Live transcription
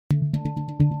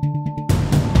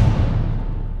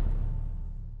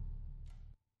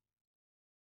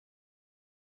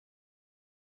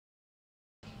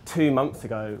2 months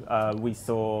ago, we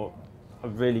saw a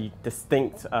really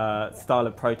distinct style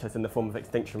of protest in the form of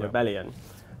Extinction Rebellion.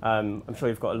 I'm sure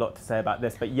you've got a lot to say about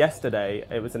this, but yesterday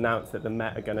it was announced that the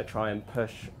Met are going to try and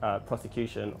push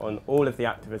prosecution on all of the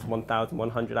activists,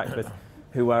 1,100 activists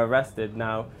who were arrested.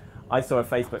 Now, I saw a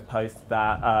Facebook post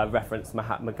that referenced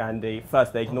Mahatma Gandhi.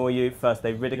 First they ignore you, first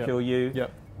they ridicule you,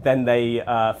 then they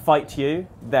fight you,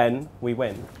 then we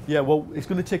win. Yeah, well, it's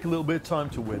going to take a little bit of time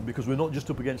to win, because we're not just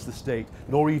up against the state,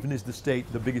 nor even is the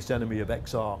state the biggest enemy of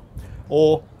XR,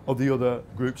 or of the other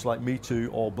groups like Me Too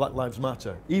or Black Lives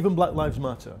Matter. Even Black Lives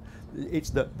Matter.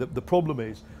 It's that the problem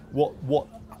is what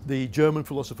the German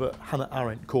philosopher Hannah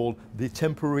Arendt called the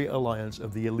temporary alliance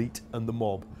of the elite and the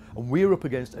mob. And we're up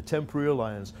against a temporary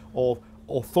alliance of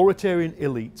authoritarian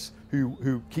elites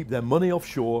who keep their money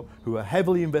offshore, who are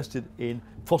heavily invested in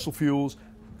fossil fuels,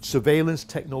 surveillance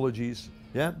technologies.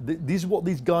 Yeah, these are what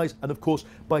these guys, and of course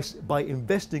by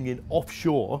investing in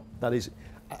offshore, that is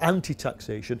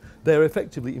anti-taxation, they're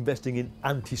effectively investing in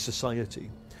anti-society.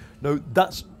 Now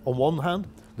that's, on one hand,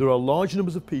 there are large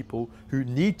numbers of people who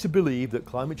need to believe that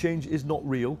climate change is not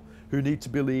real, who need to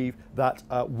believe that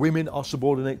women are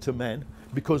subordinate to men,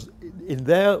 because in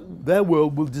their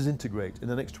world will disintegrate in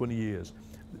the next 20 years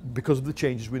because of the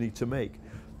changes we need to make.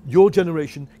 Your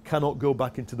generation cannot go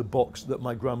back into the box that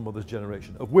my grandmother's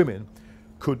generation of women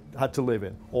had to live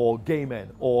in, or gay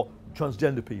men, or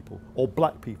transgender people, or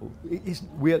black people.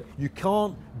 You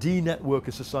can't de-network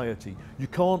a society. You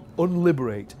can't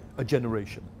unliberate a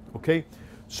generation, okay?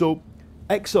 So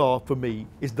XR, for me,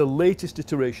 is the latest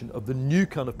iteration of the new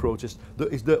kind of protest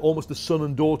that is almost the son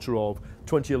and daughter of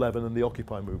 2011 and the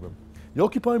Occupy movement. The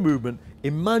Occupy movement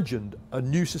imagined a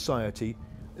new society,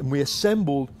 and we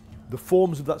assembled the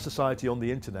forms of that society on the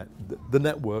internet, the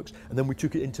networks, and then we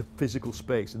took it into physical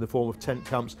space in the form of tent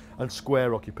camps and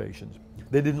square occupations.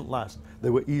 They didn't last. They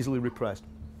were easily repressed.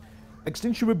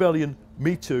 Extinction Rebellion,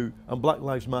 Me Too, and Black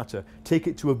Lives Matter take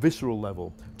it to a visceral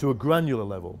level, to a granular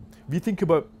level. If you think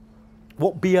about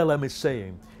what BLM is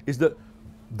saying, is that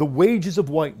the wages of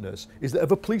whiteness is that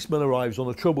if a policeman arrives on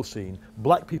a trouble scene,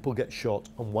 black people get shot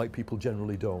and white people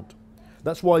generally don't.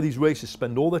 That's why these racists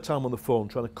spend all their time on the phone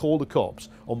trying to call the cops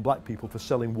on black people for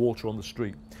selling water on the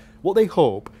street. What they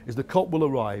hope is the cop will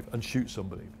arrive and shoot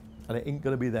somebody, and it ain't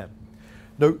going to be them.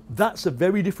 Now, that's a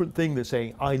very different thing than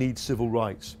saying, I need civil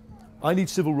rights. I need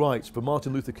civil rights for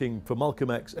Martin Luther King, for Malcolm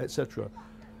X, etc.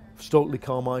 Stokely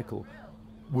Carmichael,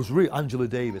 Angela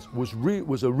Davis,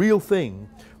 was a real thing,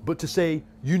 but to say,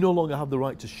 you no longer have the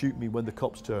right to shoot me when the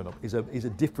cops turn up is a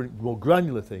different, more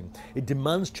granular thing. It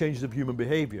demands changes of human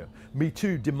behaviour. Me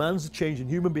Too demands a change in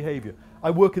human behaviour.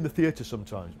 I work in the theatre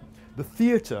sometimes. The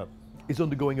theatre is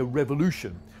undergoing a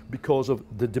revolution because of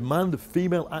the demand of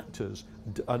female actors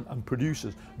and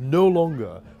producers no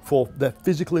longer for their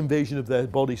physical invasion of their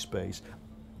body space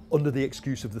under the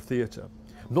excuse of the theatre.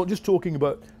 I'm not just talking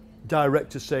about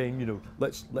directors saying, you know,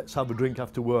 let's have a drink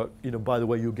after work, you know, by the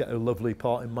way, you'll get a lovely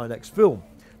part in my next film.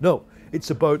 No, it's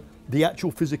about the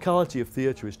actual physicality of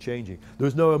theatre is changing.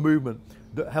 There's now a movement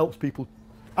that helps people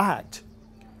act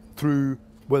through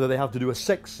whether they have to do a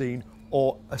sex scene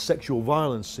or a sexual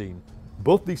violence scene.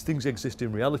 Both these things exist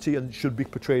in reality and should be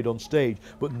portrayed on stage.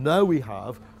 But now we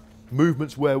have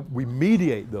movements where we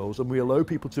mediate those and we allow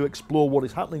people to explore what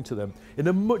is happening to them in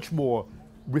a much more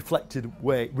reflective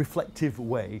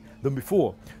way than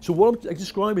before. So what I'm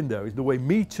describing there is the way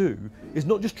Me Too is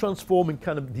not just transforming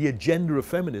kind of the agenda of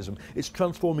feminism, it's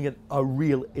transforming a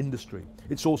real industry.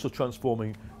 It's also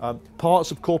transforming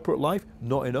parts of corporate life,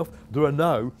 not enough. There are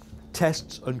now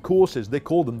tests and courses, they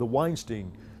call them the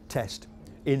Weinstein test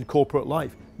in corporate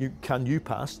life. Can you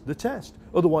pass the test?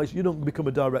 Otherwise you don't become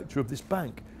a director of this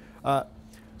bank.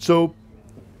 So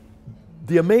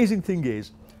the amazing thing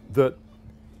is that,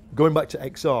 going back to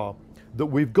XR, that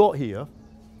we've got here,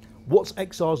 what's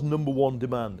XR's #1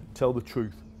 demand? Tell the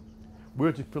truth. We're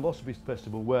at a philosophy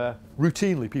festival where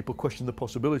routinely people question the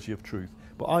possibility of truth,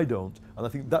 but I don't, and I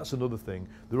think that's another thing.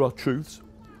 There are truths,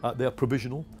 they are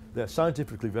provisional, they're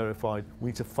scientifically verified, we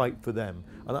need to fight for them.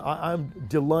 And I'm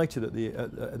delighted that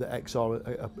XR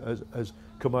has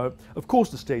come out. Of course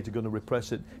the state are going to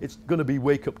repress it. It's going to be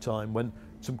wake-up time when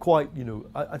some quite, you know,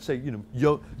 I'd say, you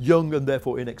know, young and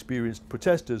therefore inexperienced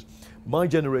protesters, my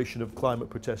generation of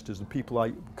climate protesters, the people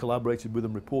I collaborated with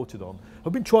and reported on,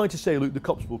 have been trying to say, look, the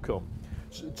cops will come.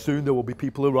 Soon there will be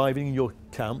people arriving in your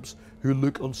camps who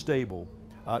look unstable.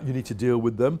 You need to deal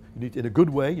with them. You need, in a good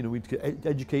way, you know, we need to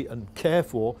educate and care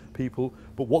for people.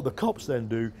 But what the cops then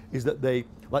do is that they,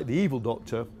 like the evil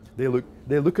doctor, they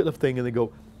look at the thing and they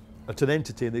go, at an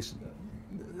entity, and they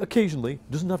occasionally,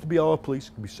 it doesn't have to be our police,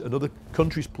 it can be another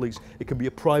country's police, it can be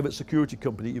a private security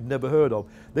company you've never heard of.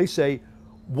 They say,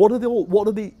 what are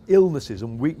the illnesses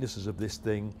and weaknesses of this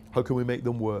thing? How can we make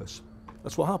them worse?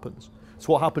 That's what happens. It's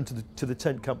what happened to the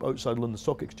tent camp outside London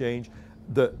Stock Exchange,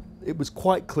 that it was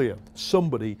quite clear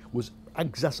somebody was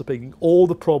exacerbating all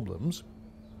the problems.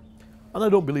 And I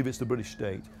don't believe it's the British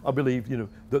state. I believe,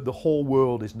 that the whole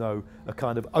world is now a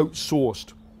kind of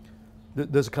outsourced.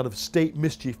 There's a kind of state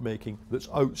mischief making that's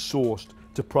outsourced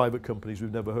to private companies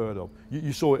we've never heard of.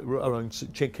 You saw it around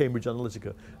Cambridge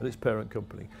Analytica and its parent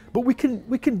company. But we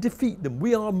can defeat them.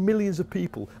 We are millions of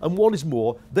people. And what is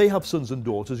more, they have sons and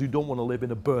daughters who don't want to live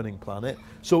in a burning planet.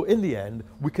 So in the end,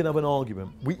 we can have an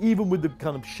argument. Even with the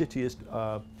kind of shittiest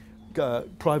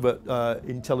private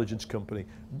intelligence company,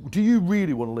 do you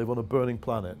really want to live on a burning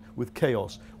planet with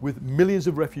chaos, with millions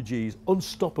of refugees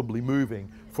unstoppably moving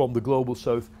from the global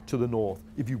south to the north?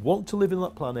 If you want to live in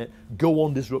that planet, go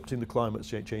on disrupting the climate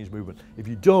change movement. If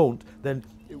you don't, then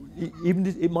even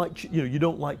it might, you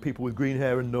don't like people with green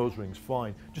hair and nose rings,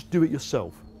 fine, just do it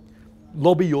yourself.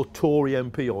 Lobby your Tory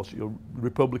MP or your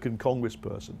Republican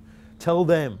congressperson. Tell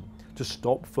them to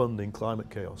stop funding climate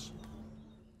chaos.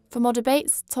 For more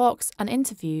debates, talks and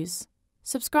interviews,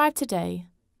 subscribe today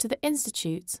to the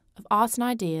Institute of Art and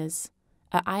Ideas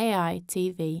at IAI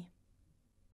TV.